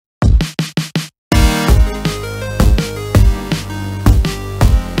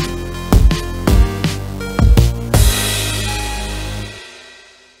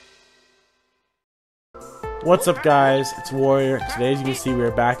What's up guys, it's Warrior. Today as you can see we are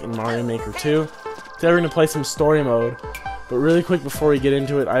back in Mario Maker 2. Today we're going to play some story mode. But really quick before we get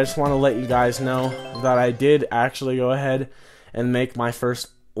into it, I just want to let you guys know that I did actually go ahead and make my first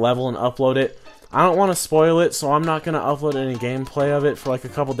level and upload it. I don't want to spoil it, so I'm not going to upload any gameplay of it for like a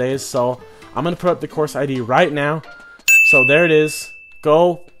couple days. So I'm going to put up the course ID right now. So there it is.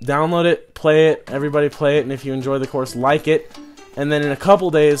 Go, download it, play it, everybody play it, and if you enjoy the course, like it. And then in a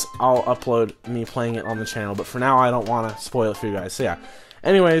couple days, I'll upload me playing it on the channel. But for now, I don't want to spoil it for you guys. So yeah.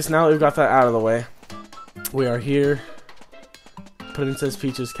 Anyways, now that we've got that out of the way, we are here. Princess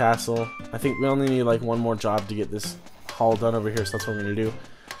Peach's castle. I think we only need like one more job to get this haul done over here. So that's what we're going to do.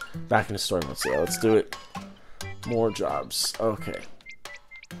 Back into story mode. So yeah, let's do it. More jobs. Okay.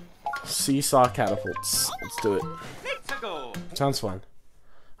 Seesaw catapults. Let's do it. Sounds fun.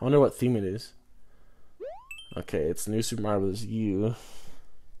 I wonder what theme it is. Okay, it's New Super Mario Bros. U.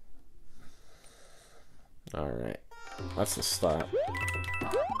 Alright. That's the start.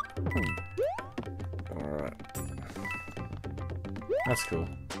 Alright. That's cool.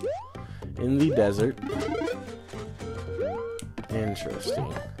 In the desert.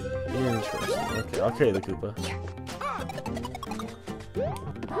 Interesting. Interesting. Okay, I'll carry the Koopa.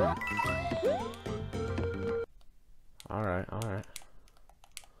 Alright, alright.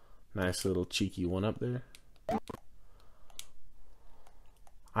 Nice little cheeky one up there.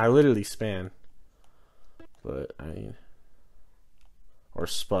 I literally span. But, I mean... Or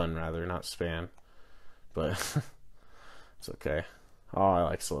spun, rather, not span. But, it's okay. Oh, I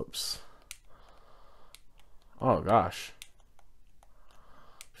like slopes. Oh, gosh.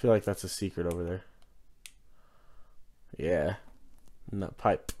 I feel like that's a secret over there. Yeah. Nut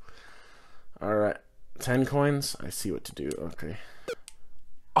pipe. Alright. 10 coins? I see what to do. Okay.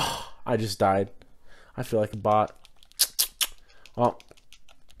 Oh, I just died. I feel like a bot. Well,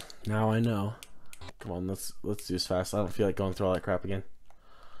 now I know. Come on, let's do this fast. I don't feel like going through all that crap again.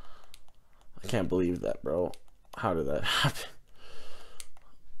 I can't believe that, bro. How did that happen?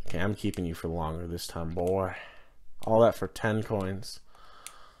 Okay, I'm keeping you for longer this time, boy. All that for 10 coins.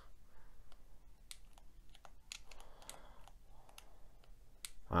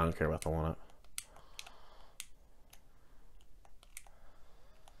 I don't care about the one-up.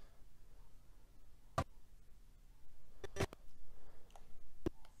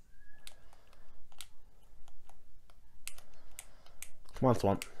 Come on,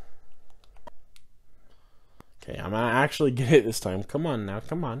 Thwomp. Okay, I'm gonna actually get it this time. Come on now,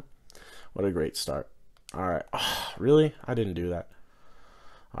 come on. What a great start. Alright. Oh, really? I didn't do that.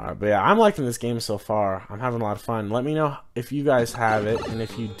 Alright, but yeah, I'm liking this game so far. I'm having a lot of fun. Let me know if you guys have it, and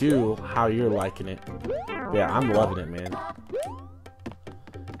if you do, how you're liking it. But yeah, I'm loving it, man.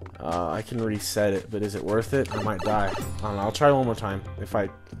 I can reset it, but is it worth it? I might die. I don't know, I'll try one more time. If I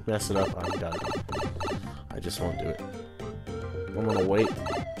mess it up, I'm done. I just won't do it. I'm gonna wait,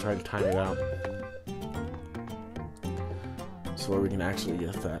 try to time it out. So where we can actually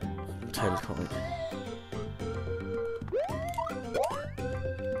get that 10 coin.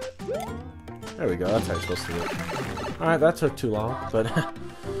 There we go, that's how you're supposed to do it. Alright, that took too long, but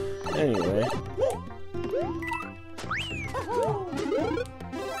anyway.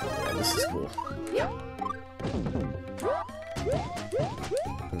 Yeah, this is cool.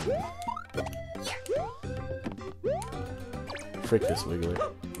 Frick this Wiggler.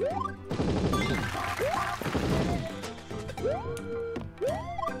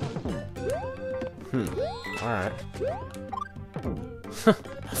 Alright.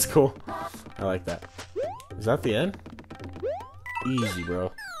 That's cool. I like that. Is that the end? Easy,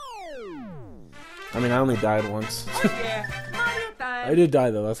 bro. I mean, I only died once. I did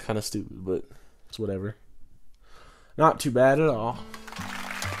die, though. That's kind of stupid, but it's whatever. Not too bad at all.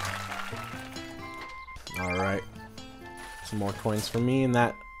 Alright. Some more coins for me, and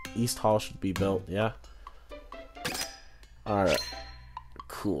that East Hall should be built, yeah? Alright.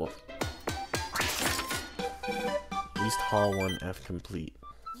 Cool. East Hall 1F complete.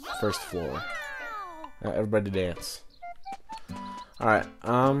 First floor. Everybody dance. Alright,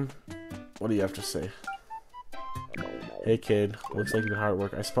 what do you have to say? Hey kid, looks like you've been hard at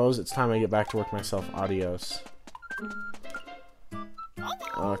work. I suppose it's time I get back to work myself. Adios.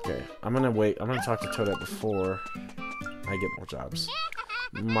 Okay, I'm gonna wait. I'm gonna talk to Toadette before I get more jobs.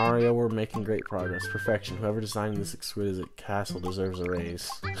 Mario, we're making great progress. Perfection. Whoever designed this exquisite castle deserves a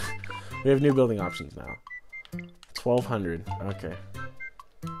raise. We have new building options now. 1200. Okay.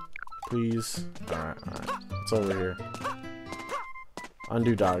 Please. Alright, alright. It's over here.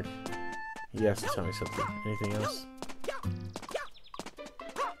 Undo dog. He has to tell me something. Anything else?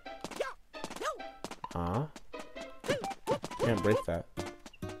 Can't break that.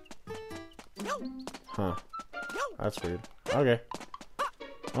 Huh. That's weird. Okay.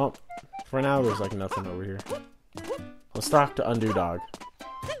 Well, for now, there's like nothing over here. Let's talk to Undo Dog.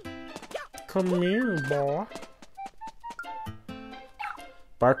 Come here, boy.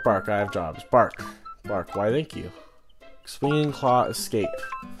 Bark, bark, I have jobs. Bark. Bark, why thank you. Swinging Claw escape.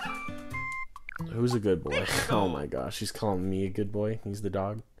 Who's a good boy? Oh my gosh, he's calling me a good boy. He's the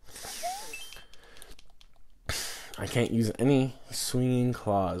dog. I can't use any swinging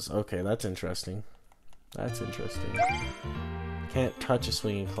claws. Okay, that's interesting. That's interesting. Can't touch a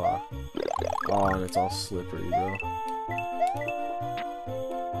swinging claw. Oh, and it's all slippery, bro.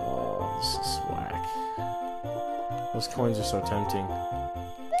 Oh, this is whack. Those coins are so tempting.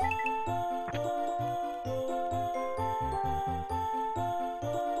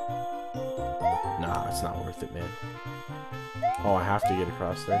 Nah, it's not worth it, man. Oh, I have to get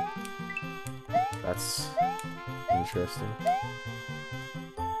across there. That's interesting.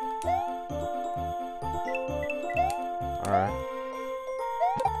 Alright.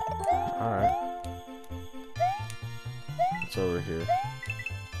 Alright. It's over here.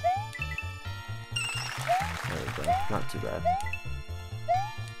 There we go. Not too bad.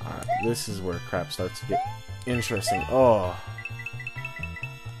 Alright, this is where crap starts to get interesting. Oh.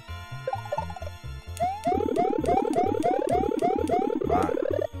 Alright.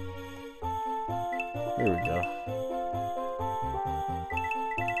 Here we go.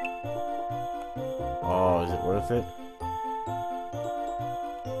 Oh, is it worth it?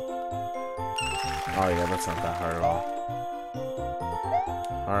 Oh yeah, that's not that hard at all.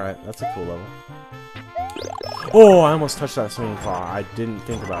 Alright, that's a cool level. Oh, I almost touched that swinging claw. I didn't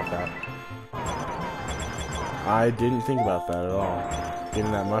think about that. I didn't think about that at all.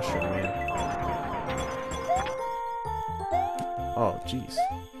 Getting that mushroom, man. Oh, jeez.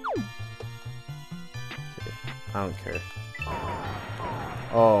 Okay, I don't care.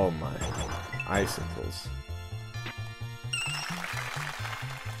 Oh my. Icicles.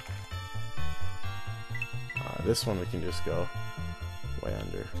 This one we can just go way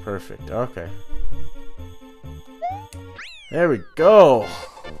under. Perfect. Okay. There we go.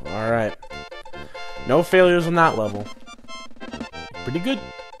 Alright. No failures on that level. Pretty good.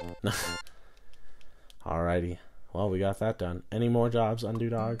 Alrighty. Well, we got that done. Any more jobs, Undo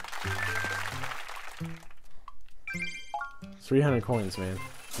Dog? 300 coins, man.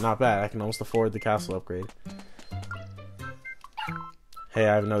 Not bad. I can almost afford the castle upgrade. Hey,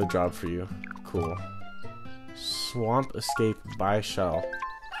 I have another job for you. Cool. Swamp escape by shell.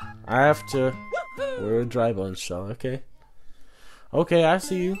 I have to wear a dry bones shell, okay? Okay, I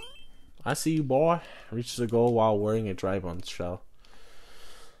see you. I see you, boy. Reach the goal while wearing a dry bones shell.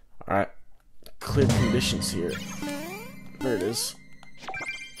 Alright. Clear conditions here. There it is.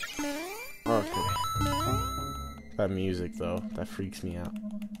 Okay. That music, though, that freaks me out.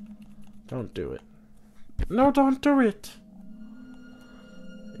 Don't do it. No, don't do it!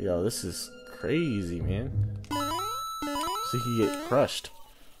 Yo, this is crazy, man. So you can get crushed.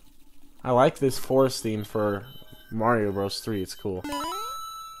 I like this forest theme for Mario Bros. 3. It's cool.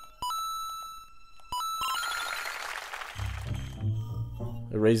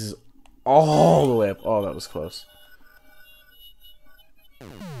 It raises all the way up. Oh, that was close.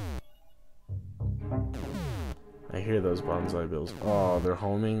 I hear those bonsai bills. Oh, they're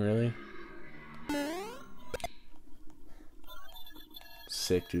homing, really?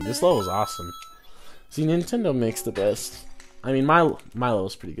 Sick, dude. This level's awesome. See, Nintendo makes the best. I mean, my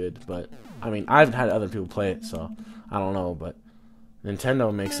level's pretty good, but I mean, I haven't had other people play it, so I don't know, but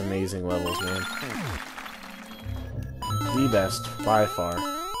Nintendo makes amazing levels, man. The best, by far.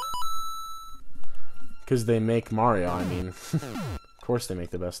 Because they make Mario, I mean. Of course they make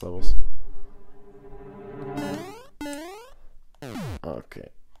the best levels. Okay.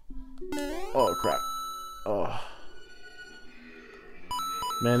 Oh, crap. Oh.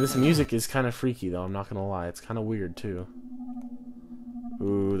 Man, this music is kind of freaky, though. I'm not gonna lie. It's kind of weird, too.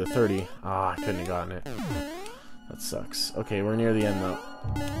 Ooh, the 30. Ah, I couldn't have gotten it. That sucks. Okay, we're near the end, though.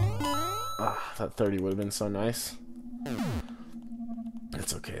 Ah, that 30 would have been so nice.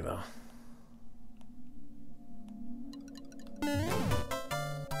 It's okay, though.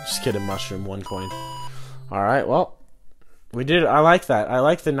 Just get a mushroom, 1 coin. Alright, well. We did it. I like that. I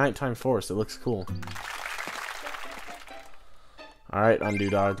like the nighttime forest. It looks cool. Alright, Undo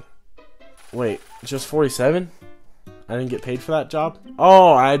Dog. Wait, just 47? I didn't get paid for that job?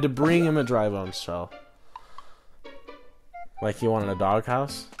 Oh, I had to bring him a dry bones shell. Like he wanted a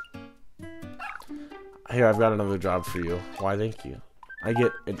doghouse? Here, I've got another job for you. Why, thank you. I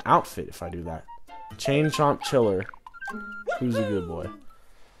get an outfit if I do that. Chain Chomp Chiller. Who's a good boy?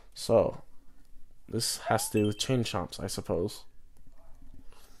 So, this has to do with Chain Chomps, I suppose.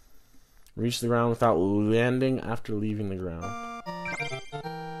 Reach the ground without landing after leaving the ground.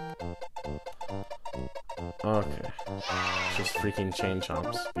 Okay. Just freaking chain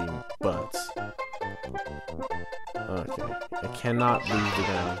chomps being butts. Okay. I cannot leave the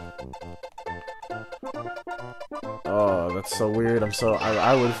ground. Oh, that's so weird.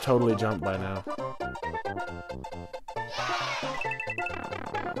 I would have totally jumped by now.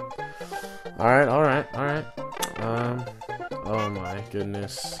 Alright. Oh my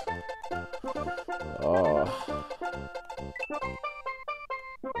goodness. Oh.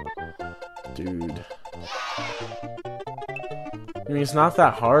 Dude. I mean, it's not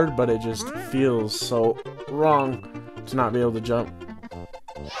that hard, but it just feels so wrong to not be able to jump.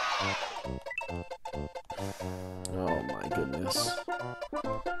 Oh my goodness.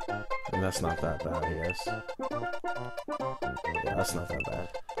 And that's not that bad, I guess. Yeah, that's not that bad.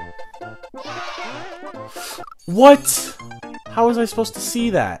 What? How was I supposed to see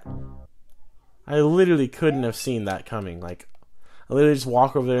that? I literally couldn't have seen that coming. Like, I literally just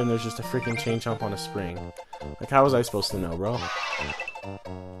walk over there and there's just a freaking chain chomp on a spring. Like, how was I supposed to know, bro?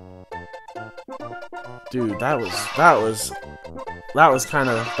 Dude, that was kind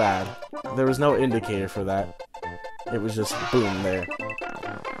of bad. There was no indicator for that. It was just boom there.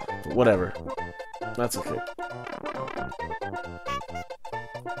 But whatever. That's okay.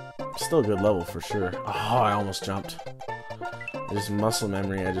 Still a good level for sure. Oh, I almost jumped. Just muscle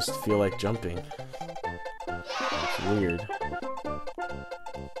memory, I just feel like jumping. It's weird.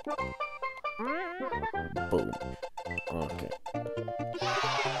 Boom. Okay.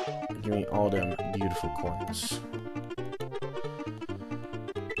 Give me all them beautiful coins.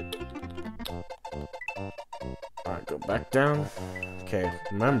 Alright, go back down. Okay,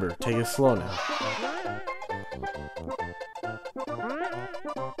 remember, take it slow now.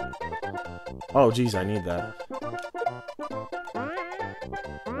 Oh, geez, I need that.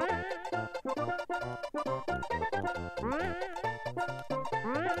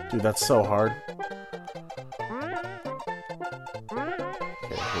 Dude, that's so hard. Okay,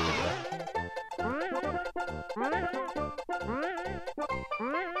 here we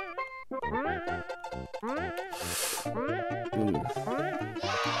go.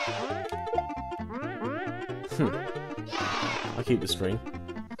 I'll keep the spring.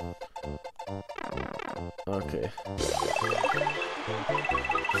 Okay.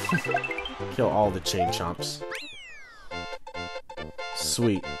 Kill all the chain chomps.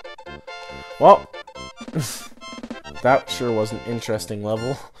 Sweet. Well, that sure was an interesting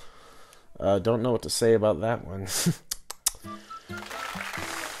level. Don't know what to say about that one.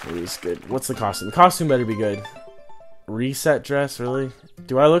 It was good. What's the costume? The costume better be good. Reset dress, really?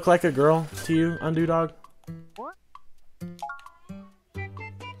 Do I look like a girl to you, Undo Dog?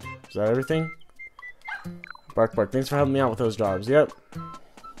 Is that everything? Bark Bark, thanks for helping me out with those jobs. Yep.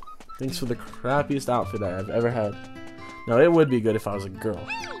 Thanks for the crappiest outfit I've ever had. No, it would be good if I was a girl.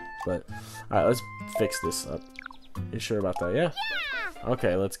 But, alright, let's fix this up. You sure about that? Yeah?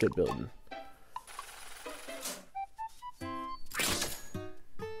 Okay, let's get building.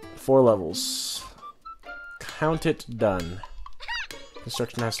 4 levels. Count it done.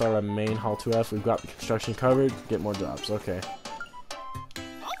 Construction has started on main hall 2F. We've got the construction covered. Get more jobs. Okay.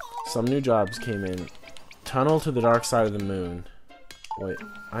 Some new jobs came in. Tunnel to the dark side of the moon. Wait,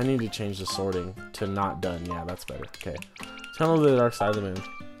 I need to change the sorting to not done. Yeah, that's better. Okay. Tunnel to the dark side of the moon.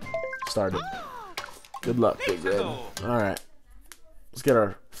 Started. Good luck, Big Red. Alright. Let's get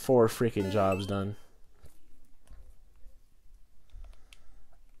our 4 freaking jobs done.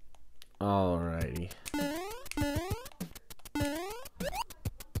 Alrighty.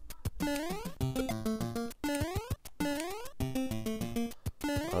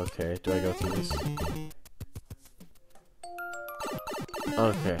 Okay, do I go through this?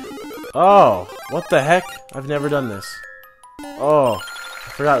 Okay. Oh! What the heck? I've never done this. Oh! I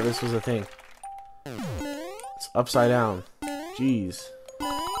forgot this was a thing. It's upside down. Jeez.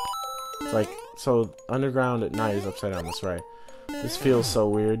 It's like, so underground at night is upside down, that's right. This feels so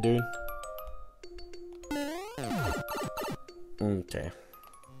weird, dude. Okay.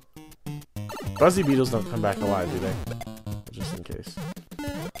 Buzzy beetles don't come back alive, do they? Just in case.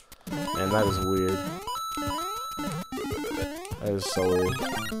 Man, that is weird. That is so weird.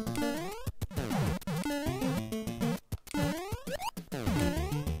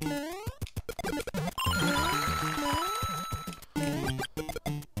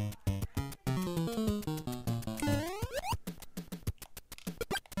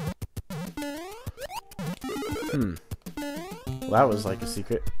 Well, that was like a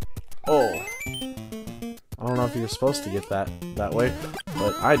secret. Oh! I don't know if you were supposed to get that way,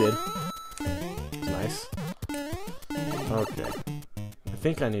 but I did. It's nice. Okay. I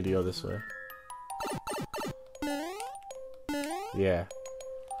think I need to go this way. Yeah.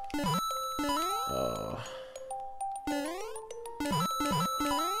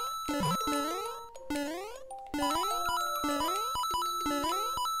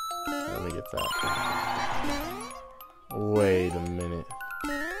 Let me get that. Wait a minute.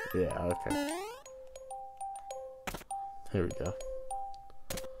 Yeah, okay. Here we go.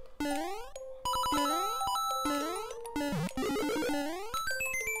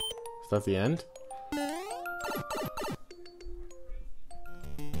 Is that the end?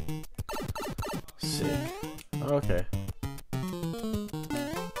 Sick. Okay.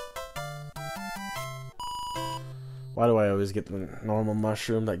 Why do I always get the normal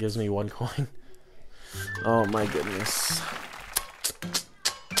mushroom that gives me 1 coin? Oh my goodness.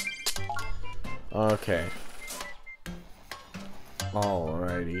 Okay.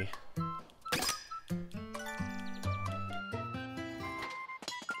 Alrighty.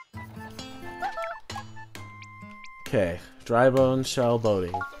 Okay, dry bone shell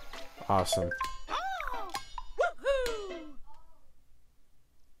boating. Awesome.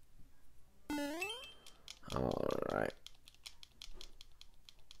 Alright.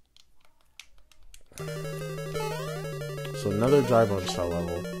 So another dry bone shell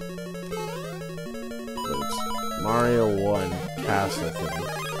level. But it's Mario 1 Castle thing.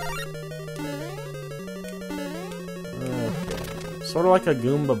 Okay. Sort of like a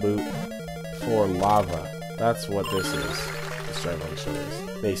Goomba boot for lava. That's what this is. This dry bone shell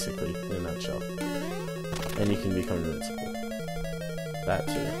is. Basically, in a nutshell. And you can become invincible. That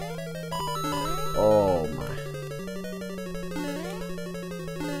too. Oh my.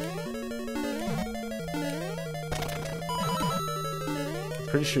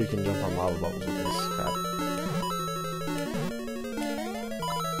 Pretty sure you can jump on lava bubbles with this crap.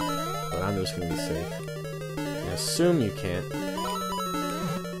 But I'm just gonna be safe. I assume you can't.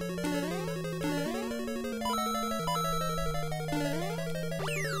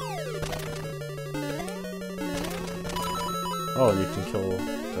 Oh, you can kill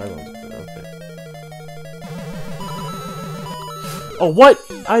dragons with it, okay. Oh, what?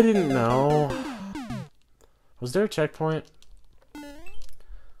 I didn't know. Was there a checkpoint?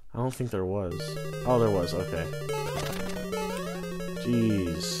 I don't think there was. Oh, there was, okay.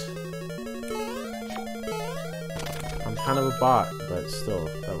 Jeez. I'm kind of a bot, but still,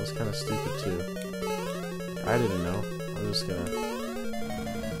 that was kind of stupid too. I didn't know. I'm just gonna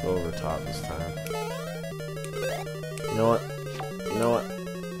go over top this time. You know what? You know what?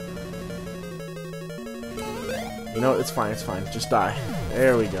 You know what? It's fine, it's fine. Just die.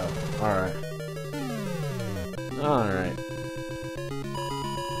 There we go. Alright. Alright.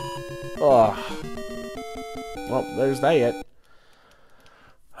 Oh. Well, there's that.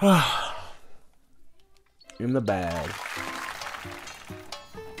 In the bag.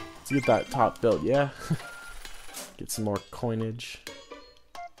 Let's get that top built, yeah? Get some more coinage.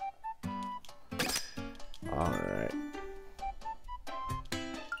 Alright.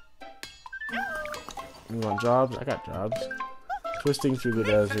 You want jobs? I got jobs. Twisting through the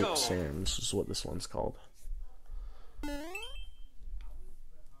desert sands is what this one's called.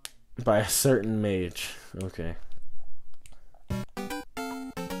 By a certain mage. Okay.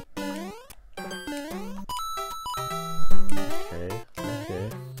 Okay.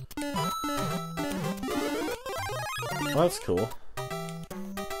 Well, that's cool.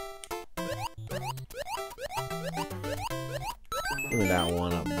 Give me that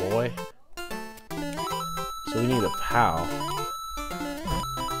one up, boy. So we need a POW.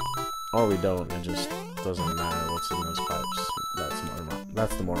 Or we don't, it just doesn't matter what's in those pipes.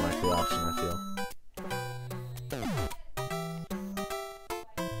 That's the more likely option, I feel.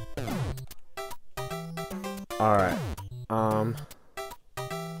 Alright.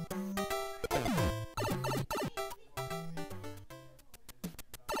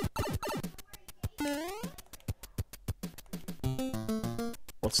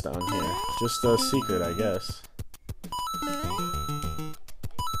 What's down here? Just a secret, I guess.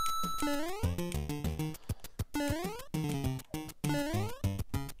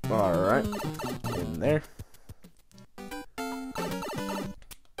 Alright. In there.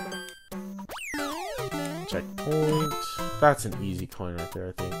 Checkpoint. That's an easy coin right there,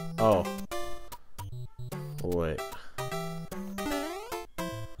 I think. Oh. Wait.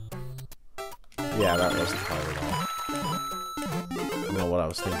 Yeah, that wasn't hard at all. I don't know what I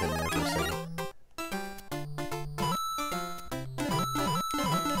was thinking there for a second.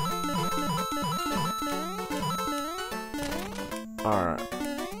 Alright.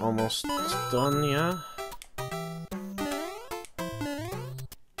 Almost done, yeah?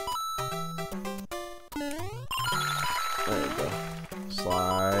 There we go. Slide.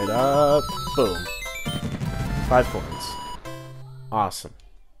 up. Boom. 5 coins. Awesome.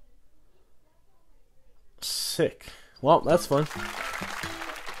 Sick. Well, that's fun.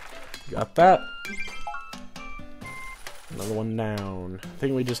 Got that. Another one down. I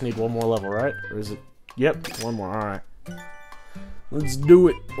think we just need one more level, right? Or is it? Yep, one more. Alright. Let's do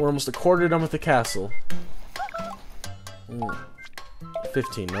it. We're almost a quarter done with the castle.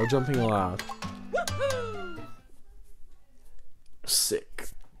 15. No jumping allowed. Sick.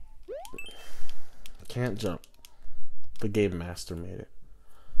 Can't jump. The game master made it.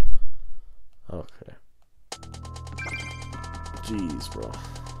 Okay. Jeez, bro.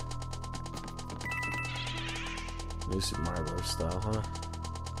 New Super Mario Bros. Style, huh?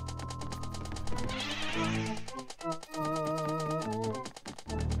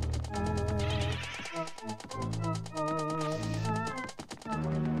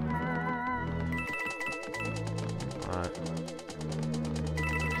 Alright.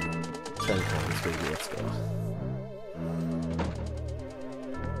 10 coins, baby, let's go.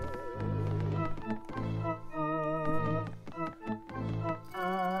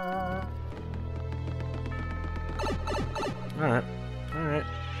 Alright. Alright.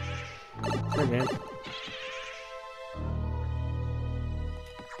 Fair game.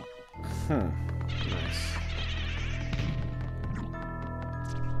 Nice.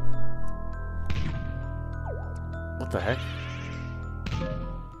 What the heck?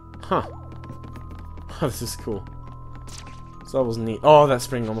 Huh. This is cool. This level's neat. Oh, that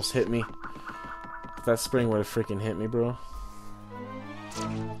spring almost hit me. If that spring would have freaking hit me, bro.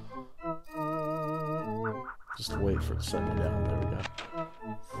 Just wait for it to set me down. There we go.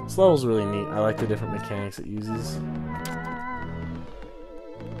 This level's really neat. I like the different mechanics it uses.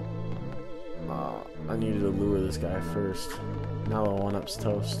 I needed to lure this guy first. Now the 1-up's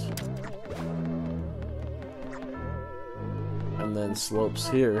toast. And then slopes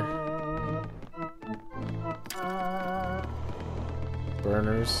here.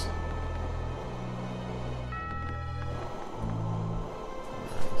 Burners.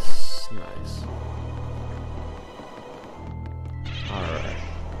 Nice. Nice. Alright.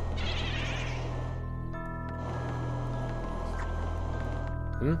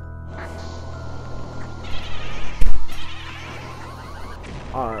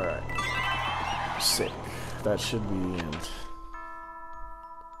 Alright. Sick. That should be the end.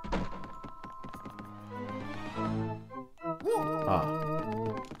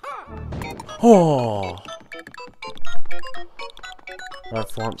 Oh! That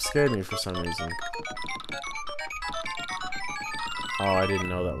thwomp scared me for some reason. Oh, I didn't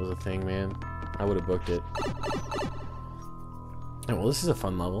know that was a thing, man. I would have booked it. Oh, well, this is a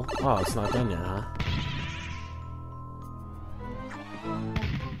fun level. Oh, it's not done yet, huh?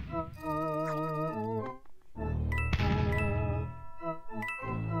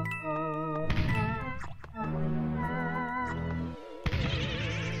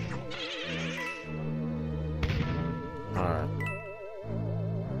 Alright.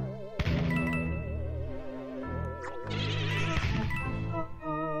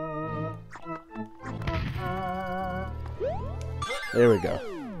 There we go.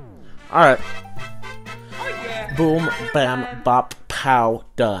 Alright. Oh, yeah. Boom, bam, bop, pow,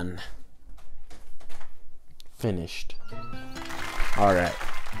 done. Finished. Alright.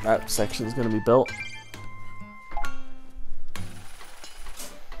 That section's gonna be built.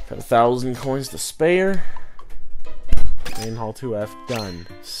 Got 1,000 coins to spare. Main Hall 2F done.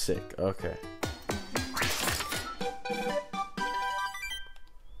 Sick. Okay.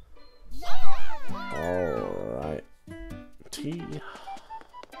 Alright. T.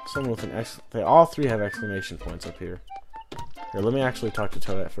 Someone with an X. They all three have exclamation points up here. Here, let me actually talk to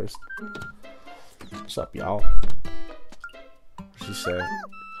Toadette first. What's up, y'all? What'd she say?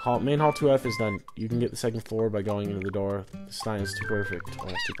 Main Hall 2F is done. You can get the second floor by going into the door. The sign is too perfect. Oh,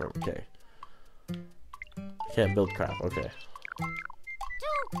 it's too perfect. Okay. Can't build crap. Okay.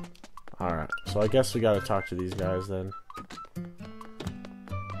 Alright. So I guess we gotta talk to these guys then.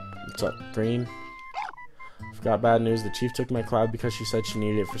 What's up, Green? I've got bad news. The chief took my cloud because she said she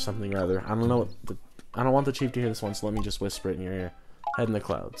needed it for something or other. I don't know what I don't want the chief to hear this one, so let me just whisper it in your ear. Head in the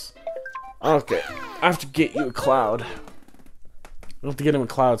clouds. Okay. I have to get you a cloud. We have to get him a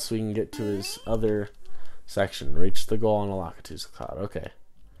cloud so we can get to his other section. Reach the goal on a Lakitu's cloud. Okay.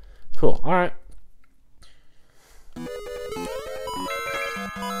 Cool. Alright.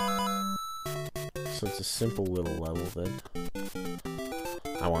 So it's a simple little level then.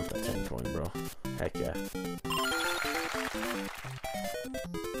 I want that 10 coin, bro. Heck yeah.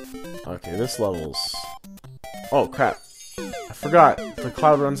 Okay, this level's... Oh, crap. I forgot. The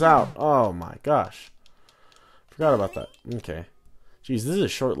cloud runs out. Oh my gosh. Forgot about that. Okay. Jeez, this is a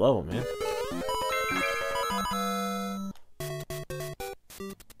short level, man.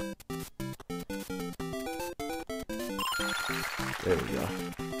 There we go.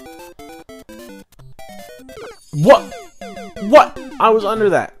 What? What? I was under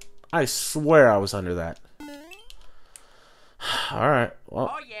that. I swear I was under that. Alright, well.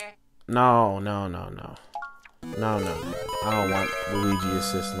 Oh yeah. No. I don't want Luigi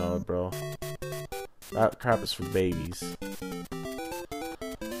assist mode, bro. That crap is for babies.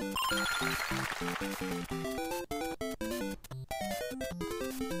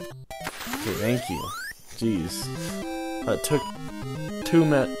 Okay, thank you. Jeez. That took too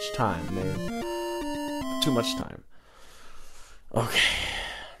much time, man. Too much time. Okay.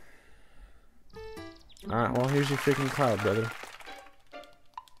 Alright, well, here's your freaking cloud, brother.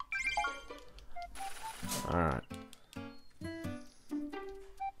 Alright.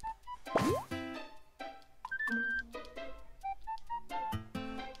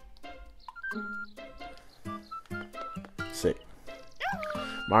 Sick.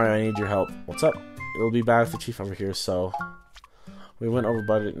 Mario, I need your help. What's up? It'll be bad if the chief over here, so... We went over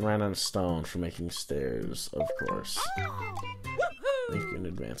budget and ran out of stone for making stairs, of course. Thank you in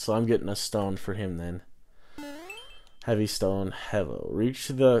advance. So I'm getting a stone for him then. Heavy stone, Hevo. Reach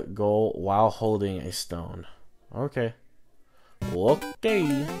the goal while holding a stone. Okay.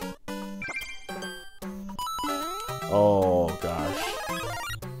 Okay. Oh gosh.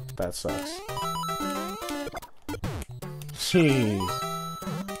 That sucks. Jeez.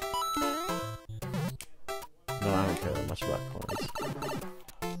 No, I don't care that much about coins.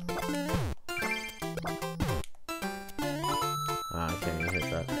 I can't even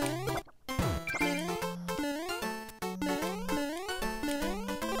hit that.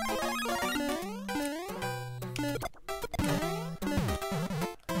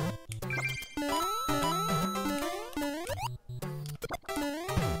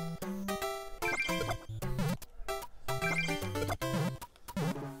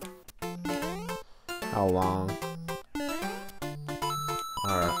 How long?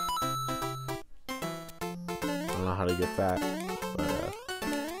 Alright. I don't know how to get that, but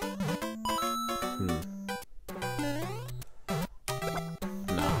no.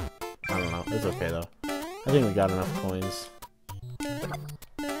 I don't know. It's okay though. I think we got enough coins.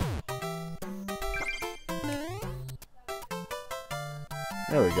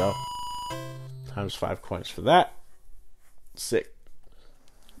 There we go. Times 5 coins for that. Sick.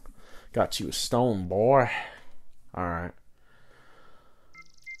 Got you a stone, boy. Alright.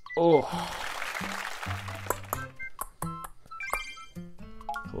 Oh.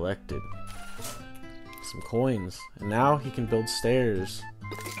 Collected some coins. And now he can build stairs.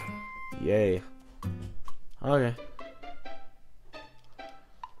 Yay. Okay.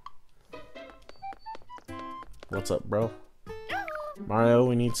 What's up, bro? Mario,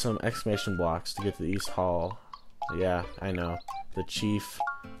 we need some exclamation blocks to get to the East Hall. Yeah, I know. The chief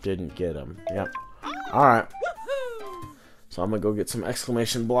didn't get them. Yep. Alright. So I'm gonna go get some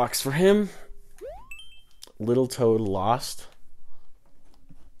exclamation blocks for him. Little Toad lost.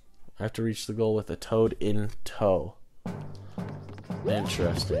 I have to reach the goal with a toad in tow.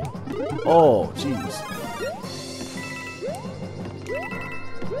 Interesting. Oh, jeez.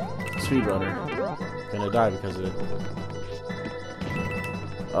 Speedrunner. Gonna die because of it.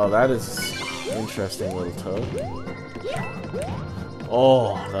 Oh, that is interesting, little toad.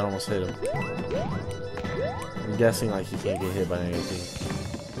 Oh, that almost hit him. I'm guessing like he can't get hit by anything.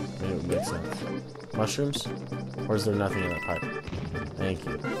 Maybe it would make sense. Mushrooms? Or is there nothing in that pipe? Thank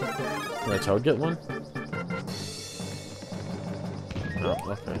you. Can a toad get one? Oh,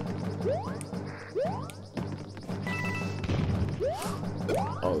 okay.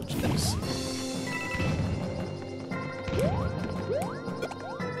 Oh, jeez.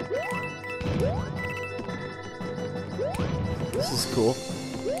 This is cool.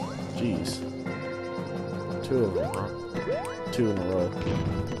 Jeez. 2 of them, huh? 2 in a row.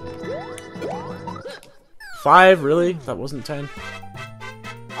 5? Really? That wasn't 10?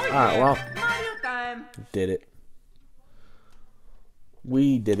 Alright, well. Did it.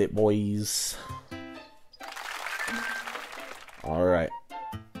 We did it, boys. Alright.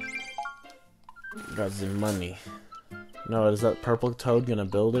 Got some money. No, is that purple toad gonna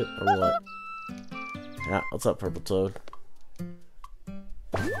build it, or what? Yeah, what's up, purple toad?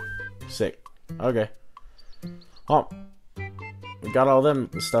 Sick. Okay. Oh. We got all them,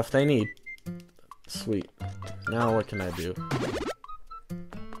 the stuff they need. Sweet. Now what can I do?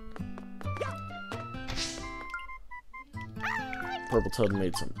 Purple toad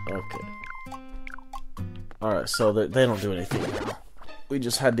made some. Okay. Alright, so they don't do anything now. We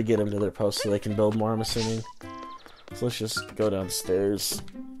just had to get them to their post so they can build more, I'm assuming. So So let's just go downstairs,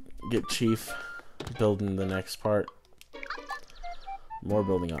 get Chief building the next part. More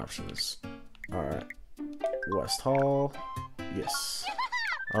building options. Alright. West Hall. Yes.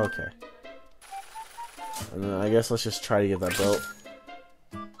 Okay. And then I guess let's just try to get that built.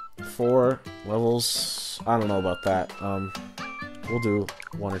 4 levels. I don't know about that. We'll do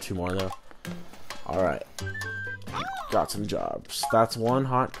 1 or 2 more though. Alright. Got some jobs. That's 1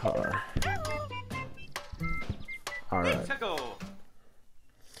 hot car. Alright.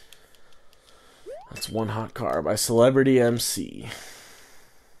 That's 1 hot car by Celebrity MC.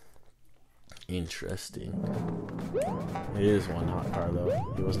 Interesting. It is 1 hot car though.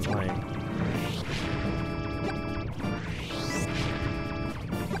 He wasn't lying.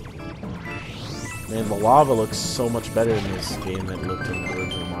 Man, the lava looks so much better in this game than it looked in the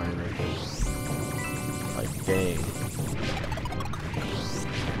original Mario Maker. Like, dang.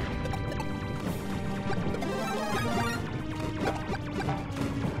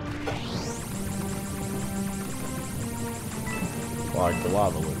 Like, the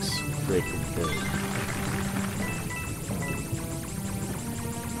lava looks freaking good.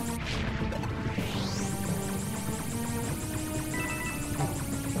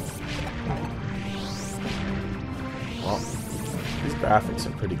 Well, these graphics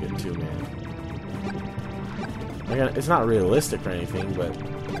are pretty good too, man. Again, it's not realistic or anything, but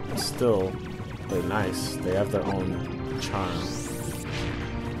still, they're nice. They have their own charm.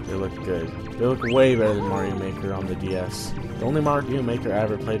 They look good. They look way better than Mario Maker on the DS. The only Mario Maker I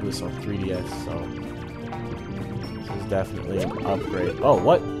ever played was on 3DS, so this is definitely an upgrade. Oh,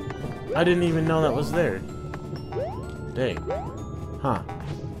 what? I didn't even know that was there. Dang. Huh.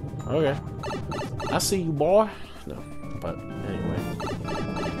 Okay. I see you, boy. No, but anyway.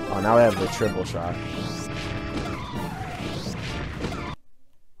 Oh, now we have the triple shot.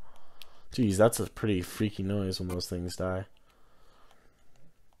 Jeez, that's a pretty freaky noise when those things die.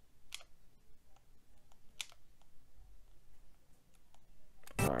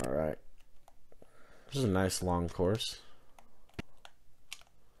 Alright. This is a nice long course.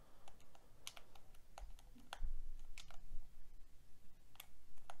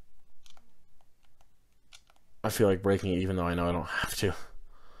 I feel like breaking it even though I know I don't have to.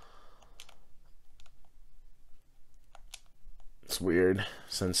 It's weird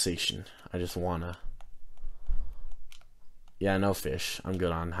sensation. I just wanna. Yeah, no fish. I'm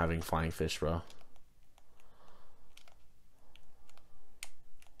good on having flying fish, bro.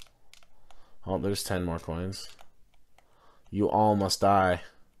 Oh, there's 10 more coins. You all must die.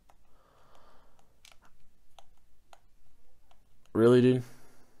 Really, dude?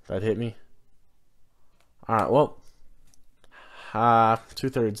 That hit me? Alright, well.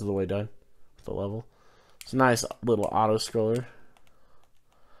 2/3 of the way done with the level. It's a nice little auto scroller.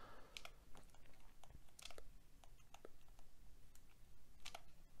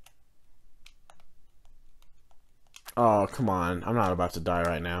 Oh, come on. I'm not about to die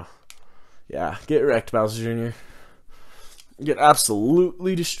right now. Yeah, get wrecked, Bowser Jr. Get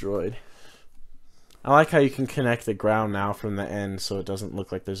absolutely destroyed. I like how you can connect the ground now from the end so it doesn't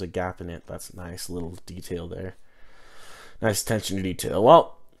look like there's a gap in it. That's a nice little detail there. Nice attention to detail.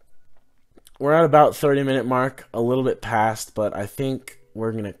 Well, we're at about 30-minute mark, a little bit past, but I think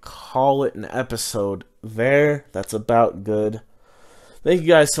we're going to call it an episode there. That's about good. Thank you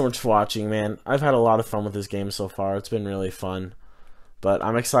guys so much for watching, man. I've had a lot of fun with this game so far. It's been really fun. But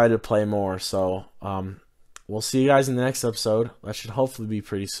I'm excited to play more, so we'll see you guys in the next episode. That should hopefully be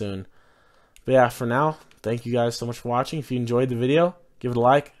pretty soon. But yeah, for now, thank you guys so much for watching. If you enjoyed the video, give it a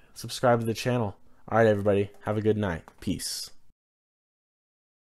like, subscribe to the channel. Alright, everybody, have a good night. Peace.